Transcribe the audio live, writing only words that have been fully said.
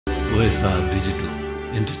OSR Digital,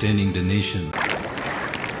 entertaining the nation.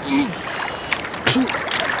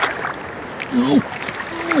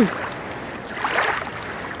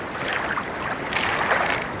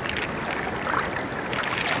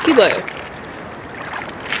 के भयो?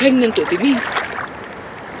 Pregnant हो तिमी?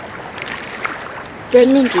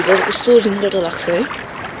 प्रेग्नेन्ट हुँदा कस्तो रिङ्गटा लाग्छ है?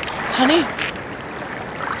 खाने?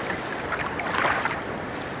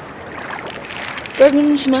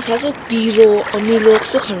 प्रेग्नेन्सीमा थाहा छ पिरो अमिलो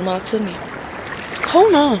कस्तो खानु लाग्छ नि। खाऊ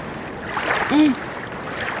न।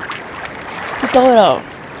 तर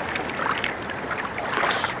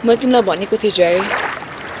म तिमीलाई भनेको थिएँ जय,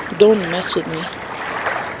 डोन्ट मेस विथ मी।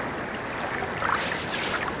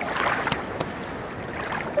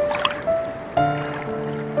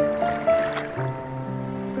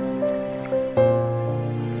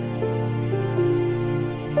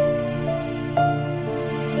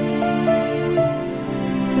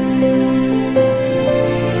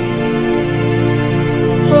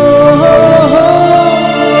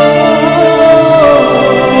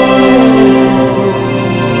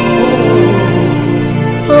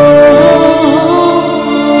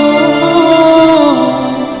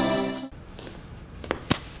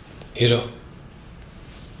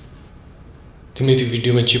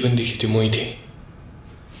 भिडियोमा जे पनि देखेको थियो मै थिएँ,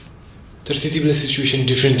 तर त्यति बेला सिचुएसन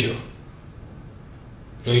डिफ्रेन्ट थियो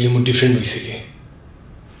र अहिले म डिफ्रेन्ट भइसकेँ।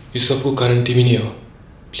 यो सबको कारण तिमी नै हो।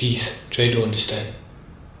 Please try to understand.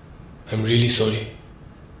 I am really sorry.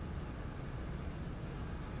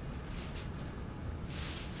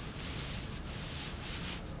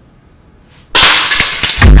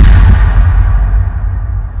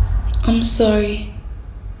 I'm sorry.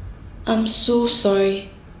 I'm so sorry.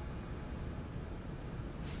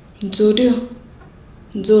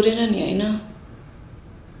 जोडेर नि हैन।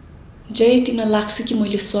 जय तिमीलाई लाग्छ कि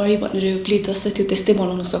मैले सरी भनेर यो प्ले जस्तो थियो त्यस्तै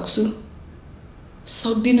बनाउन सक्छु?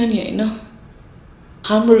 सक्दिनँ नि हैन।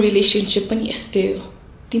 हाम्रो रिलेसनशिप पनि यस्तै हो।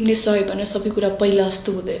 तिमीले सरी भनेर सबै कुरा पहिला जस्तो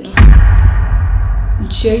हुँदैन।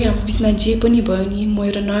 जय हाम्रो बिचमा जे पनि भयो नि म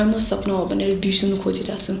एउटा नर्मल सपना हो भनेर बिर्सनु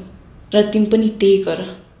खोजिरहेको छु र तिमी पनि त्यही गर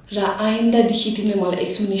र आइन्दादेखि तिमीले मलाई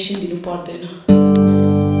एक्सप्लेनेसन दिनु पर्दैन।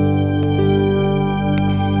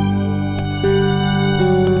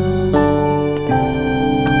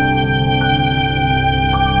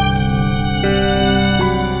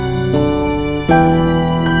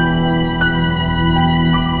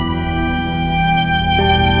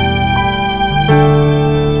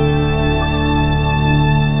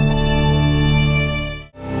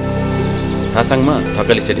 हासाङमा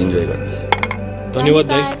थकाली सेट इन्जोय गर्नुस्। धन्यवाद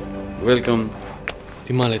दाइ। वेलकम।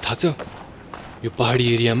 तिमीलाई थाहा छ यो पहाडी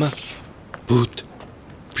एरियामा भूत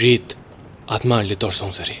प्रेत आत्माहरूले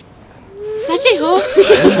तर्साउँछ अरे। साँच्चै हो?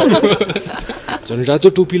 झन् रातो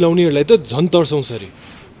टोपी लाउनेहरूलाई त झन् तर्साउँछ अरे।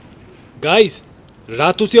 गाइस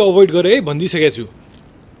रातो चाहिँ अभोइड गरे है भनिदिइसकेको छु।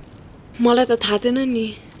 मलाई त थाहा थिएन नि,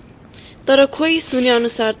 तर खोइ सुने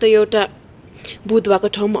अनुसार त एउटा भूत भएको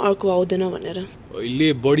ठाउँमा अर्को आउँदैन भनेर।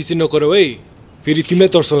 अहिले बढी चाहिँ नगर है, फेरि तिमीलाई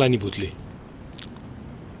तर्साउँला नि भूतले।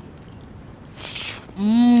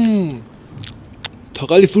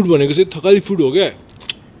 थकाली फुड भनेको चाहिँ थकाली फुड हो क्या,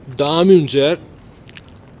 दामी हुन्छ यार।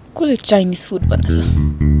 कसले चाइनिज फुड भन्छ?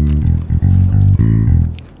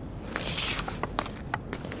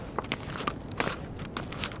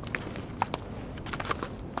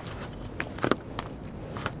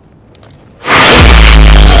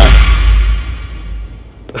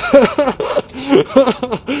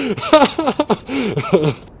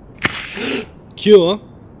 के हो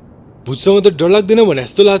भूतसँग त डर लाग्दैन भने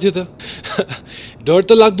जस्तो लाग्थ्यो त। डर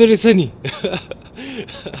त लाग्दो रहेछ नि।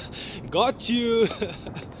 Got you.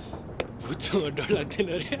 भूतसँग डर लाग्दैन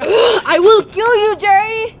रे। I will kill you,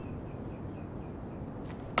 Jerry.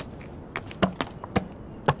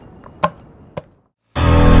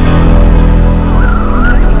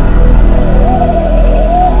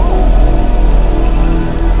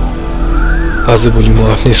 आजभोलि म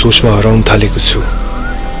आफ्नै सोचमा हराउन थालेको छु।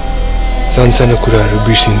 सानसानो कुराहरू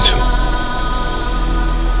बिर्सिन्छु।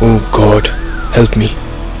 ओ गॉड हेल्प मी।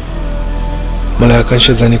 मलाई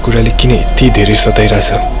आकांक्षा जाने कुराले किन यति धेरै सताइरहेछ?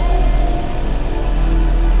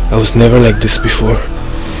 I was never like this before.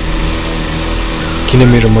 किन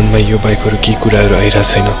मेरो मनमा यो बाहेकहरू केही कुराहरू आइरहेको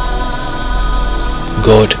छैन?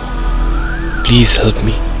 God please help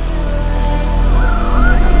me.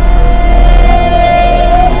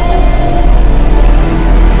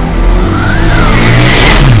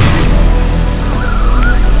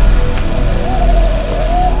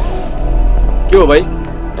 के हो भाइ,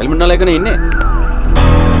 हेलमेट नलाइकन हिँड्ने?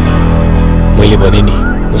 मैले भने नि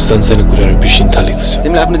म सानसानो कुराहरू बिर्सिन थालेको छु।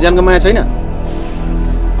 तिमीलाई आफ्नो ज्यानको माया छैन?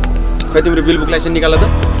 खै तिम्रो बिल बुक लाइसेन्स निकाल त।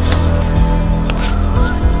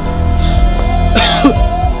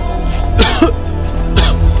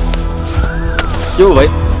 के हो भाइ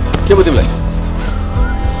के भयो तिमीलाई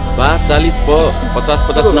 40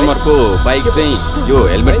 50 नम्बरको बाइक चाहिँ यो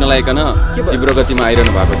हेलमेट नलाइकन तीव्र गतिमा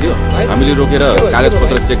आइरहनु भएको थियो हामीले रोकेर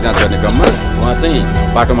कागजपत्र चेक जाँच गर्ने क्रममा उहाँ चाहिँ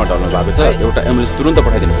बाटोमा ढल्नु भएको छ एउटा एम्बुलेन्स तुरुन्त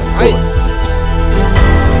पठाइदिनु पर्यो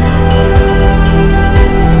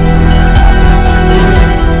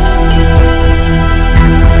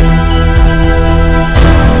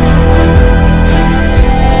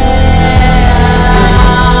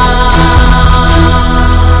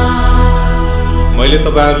मैले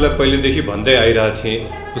तपाईहरुलाई पहिलेदेखि भन्दै आइरहेको थिएँ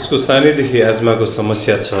उसको सानैदेखि एज्माको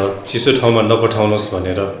समस्या छ चिसो ठाउँमा नपठाउनुहोस्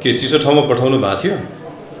भनेर के चिसो ठाउँमा पठाउनु भएको थियो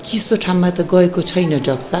चिसो ठाउँमा त गएको छैन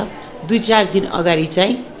डाक्टर साहब 2-4 दिन अगाडि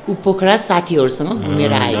चाहिँ उ पोखरा साथीहरुसँग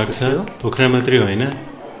घुमेर आएको थियो पोखरा मात्रै होइन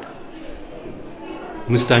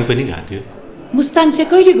मुस्ताङ पनि गएको थियो मुस्ताङ चाहिँ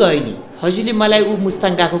कहिले गयो नि हजुरले मलाई उ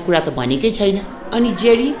मुस्ताङ गएको कुरा त भनेकै छैन अनि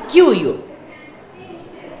जेरी के हो यो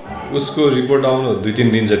उसको रिपोर्ट आउन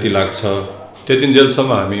 2-3 दिन जति लाग्छ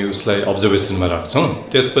त्यतिन्जेलसम्म हामी उसलाई अब्जर्भेसनमा राख्छौं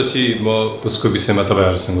त्यसपछि म उसको विषयमा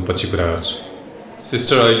तपाईहरुसँग पछि कुरा गर्छु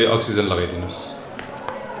सिस्टर अहिले अक्सिजन लगाइदिनुस्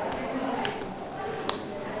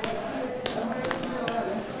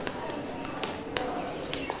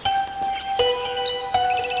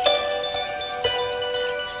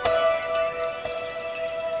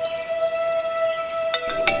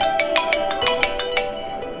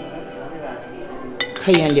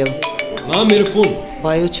खै यहाँ ल्याऊ मा मेरो फोन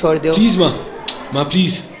भयो छोड देऊ प्लिज मा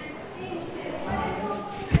प्लिज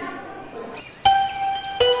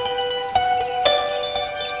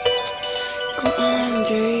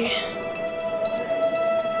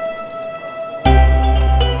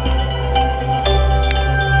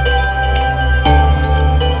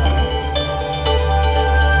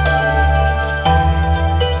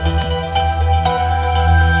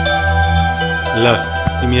ल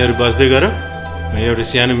तिमीहरु बस्दै गर म एउटा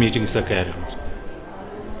सानो मिटिङ सकाएर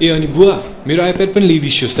ए अनि बुवा मेरो आइप्याड पनि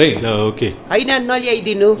ल्याइदिनुहोस् है ल ओके हैन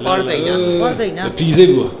नल्याइदिनु पर्दैन प्लिज है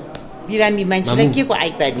बुवा बिरामी मान्छेलाई के को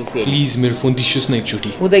आइप्याड नि फेरि प्लिज मेरो फोन दिनुहोस् न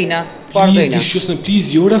एकचोटी हुँदैन पर्दैन दिनुहोस् न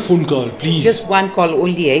प्लिज एउटा phone call please just one call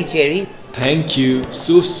only है जेरी थ्यांक यू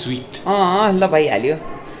सो स्वीट ल भइहाल्यो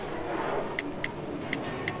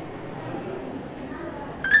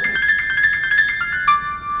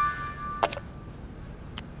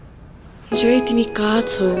जय तिमी कहाँ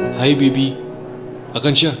छौ हाई बेबी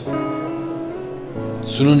आकांक्षा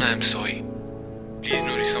सुनो न I am sorry please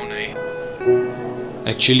no रिसाउन है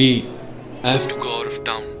actually I have to go out of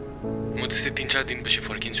town म त्यस्तै 3-4 दिनपछि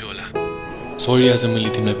फर्किन्छु होला सरी आज मैले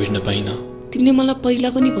तिमीलाई भेट्न पाइनँ तिमीले मलाई पहिला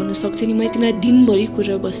पनि भन्न सक्थ्यौ नि मैले तिमीलाई दिनभरि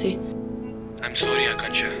कुरा बसे आई एम सरी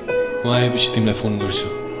आकांक्षा म आएपछि तिमीलाई फोन गर्छु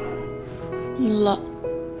ल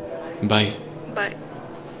बाई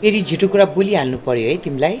फेरि झुटो कुरा बोलिहाल्नु पर्यो है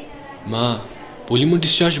तिमीलाई मा भोलि म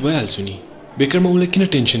डिस्चार्ज भइहाल्छु नि बेकारमा उलाई किन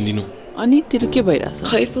टेन्सन दिनु अनि तेरो के भइराछ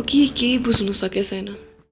खै पो के बुझ्नु सके छैन